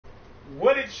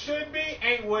what it should be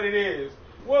ain't what it is.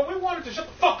 Well, we wanted to shut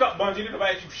the fuck up, Bungie. Didn't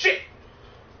nobody ask you shit.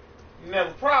 Now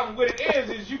the problem with it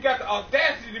is you got the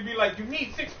audacity to be like, you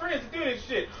need 6 friends to do this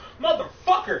shit.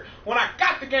 Motherfucker, when I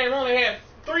got the game, I only had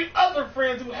 3 other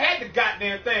friends who had the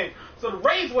goddamn thing. So the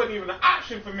raids wasn't even an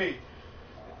option for me.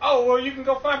 Oh, well, you can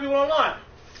go find people online.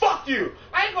 Fuck you.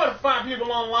 I ain't going to find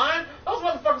people online. Those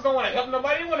motherfuckers don't want to help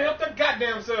nobody. They want to help their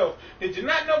goddamn self. Did you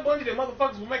not know, Bungie, that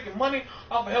motherfuckers were making money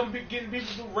off of helping getting people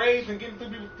through raids and getting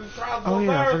people through trials of Osiris?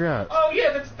 Yeah, I forgot. Oh,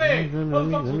 yeah, that's the thing.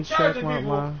 Motherfuckers were charging people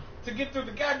my... to get through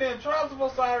the goddamn trials of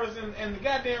Osiris and the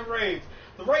goddamn raids.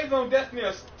 The raids on Destiny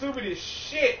are stupid as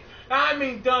shit. Now, I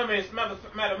mean dumb as matter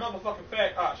motherfucking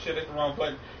fact. Oh, shit, that's the wrong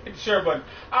button. Hit the share button.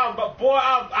 But boy,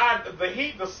 the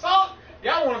heat, the salt,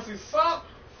 y'all want to see salt?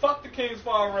 Fuck the King's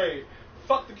Fall raid.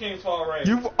 Fuck the King's Fall raid.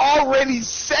 You've already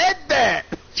said that.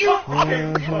 Fuck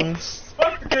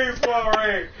the King's Fall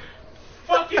raid.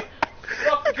 Fuck it.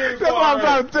 Fuck the King's Fall raid. That's what I'm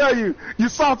trying to tell you. You're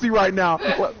salty right now.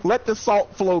 Let the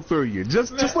salt flow through you.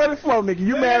 Just let it flow, nigga.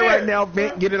 You mad right now,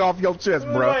 vent. Get it off your chest,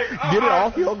 bro. Like, get it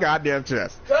off your goddamn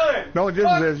chest. Done. No,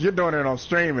 just is you're doing it on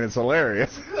stream and it's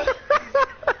hilarious.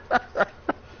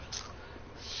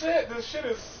 Shit, this shit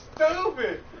is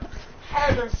stupid.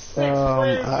 Having 6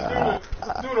 friends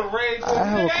to do the raid. I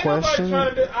have a question.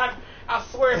 I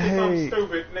swear if it's something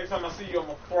stupid, next time I see you, I'm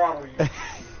going to throttle you.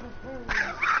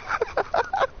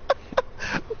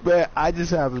 Man, I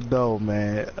just have to know,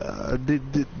 man. Do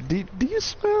you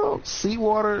smell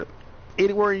seawater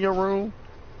anywhere in your room?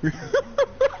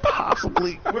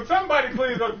 Possibly. Would somebody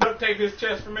please go duct tape his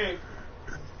chest for me?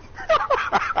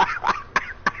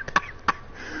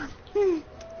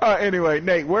 Anyway,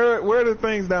 Nate, where are the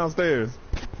things downstairs?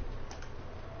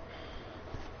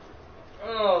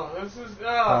 Oh, this is.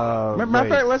 Matter of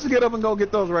fact, let's get up and go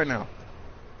get those right now.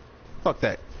 Fuck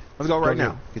that. Let's go right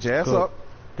now. Get your ass up.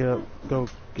 Go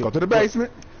to the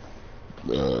basement.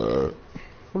 What are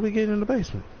we getting in the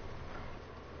basement?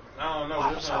 I don't know.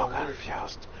 I'm so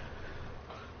confused.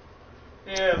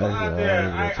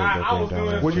 Yeah, I was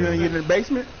doing. What you gonna get in the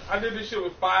basement? I did this shit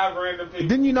with 5 random people.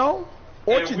 Didn't you know?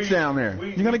 Orchard's down there.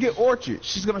 You're gonna get Orchard.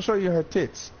 She's gonna show you her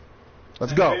tits.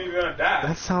 Let's go. Then you're gonna die.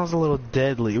 That sounds a little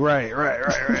deadly. Right.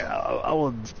 I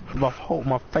would.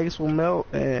 My face will melt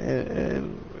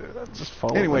and just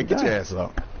fall. Anyway, get your ass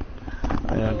up.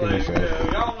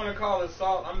 Y'all want to call it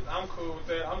salt? I'm cool with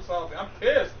that. I'm salty. I'm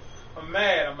pissed. I'm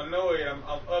mad. I'm annoyed. I'm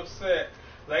upset.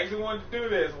 I actually wanted to do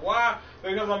this. Why?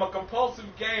 Because I'm a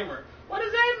compulsive gamer. What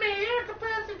does that mean? You're a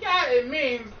compulsive guy. It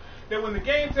means that when the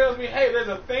game tells me, hey, there's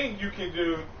a thing you can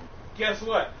do, guess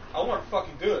what? I want to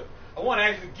fucking do it. I want to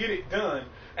actually get it done.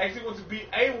 I actually want to be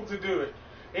able to do it.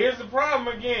 Here's the problem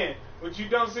again. What you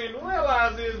don't seem to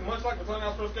realize is, much like the Tony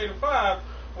Hawk's Pro Skater 5,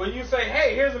 when you say,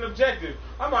 hey, here's an objective,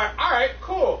 I'm like, all right,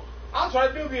 cool. I'll try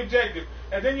to do the objective.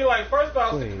 And then you're like, first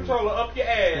off, stick the controller up your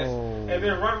ass, and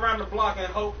then run around the block and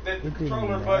hope that the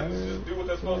controller buttons just do what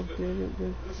they're supposed to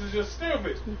do. This is just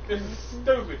stupid. This is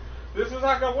stupid. This is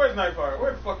how come. Where's Nightfire?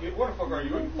 Where the fuck are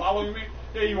you? Are you following me?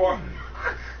 Yeah, you are.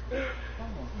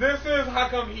 This is how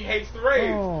come he hates the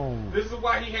raids. This is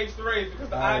why he hates the raids, because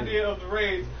the idea of the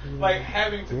raids, like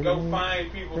having to go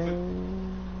find people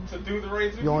to do the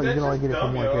raids. You can only get it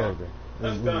from one character.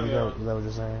 That's dumb, yo. Is that what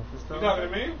you're saying? You talking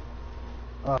to me?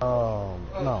 No,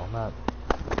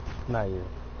 not you.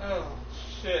 Oh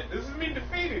shit! This is me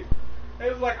defeated.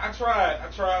 It's like I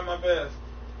tried my best.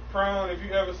 Prone, if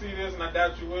you ever see this, and I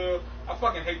doubt you will, I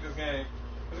fucking hate this game.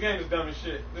 This game is dumb as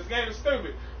shit. This game is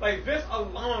stupid. Like, this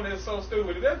alone is so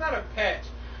stupid. If there's not a patch,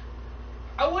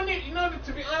 I wouldn't,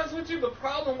 to be honest with you, the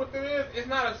problem with it is, it's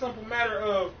not a simple matter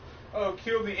of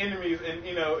kill the enemies and,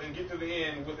 and get to the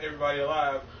end with everybody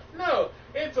alive. No,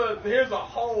 here's a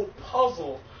whole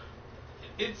puzzle.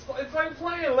 It's like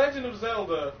playing Legend of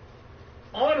Zelda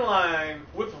online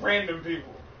with random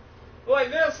people.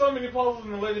 Like, there are so many puzzles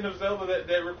in the Legend of Zelda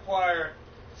that require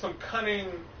some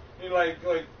cunning, like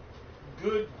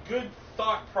good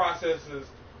thought processes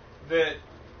that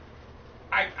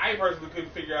I personally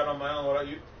couldn't figure out on my own without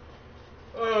you.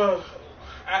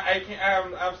 I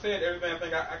can't. I've said everything I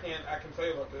think I can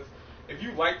say about this. If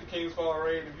you like the King's Fall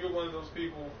raid, if you're one of those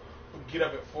people who get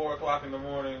up at 4 o'clock in the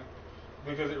morning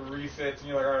because it resets and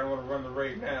you're like, all right, I want to run the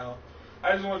raid now,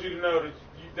 I just want you to know that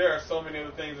there are so many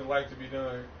other things in life to be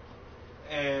doing.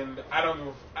 And I don't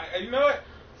know. You know what?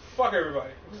 Fuck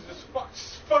everybody. Just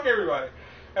fuck everybody.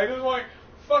 I just want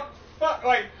fuck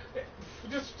like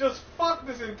just fuck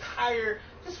this entire.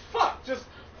 Just fuck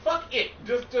it.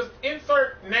 Just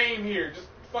insert name here. Just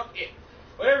fuck it.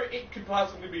 Whatever it could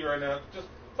possibly be right now. Just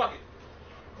fuck it.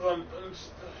 Cause I'm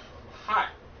just hot.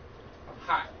 I'm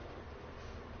hot.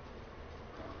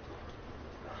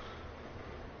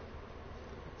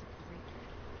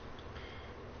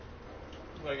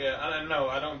 like that. I don't know.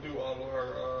 I don't do all of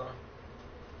her.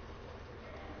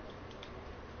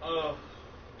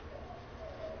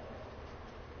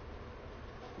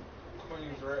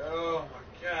 Queen's Red. Oh my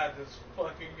God, this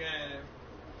fucking game.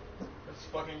 This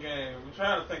fucking game. I'm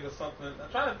trying to think of something. I'm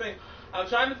trying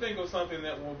to think of something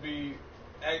that will be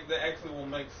that actually will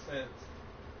make sense.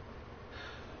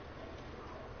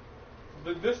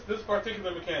 But this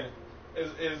particular mechanic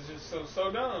is just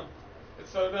so dumb.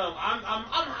 It's so dumb.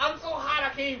 I'm so hot I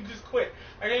can't even just quit.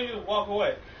 I can't even walk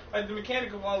away. Like the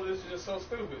mechanic of all of this is just so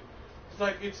stupid.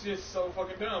 It's just so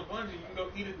fucking dumb. Bungie, you can go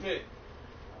eat a dick.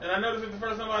 And I noticed it the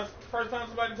first time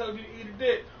somebody told you to eat a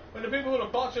dick. When the people who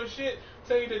done bought your shit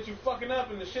tell you that you fucking up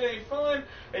and the shit ain't fun,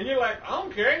 and you're like, I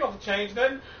don't care, I ain't gonna change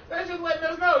nothing. That's just letting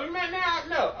us know. You man now?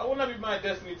 No, I will not be buying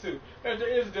Destiny 2. If there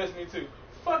is Destiny 2,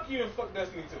 fuck you and fuck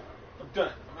Destiny 2. I'm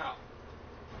done. I'm out.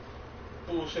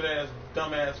 Bullshit ass,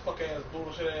 dumb ass, fuck ass,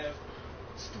 bullshit ass,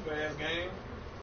 stupid ass game.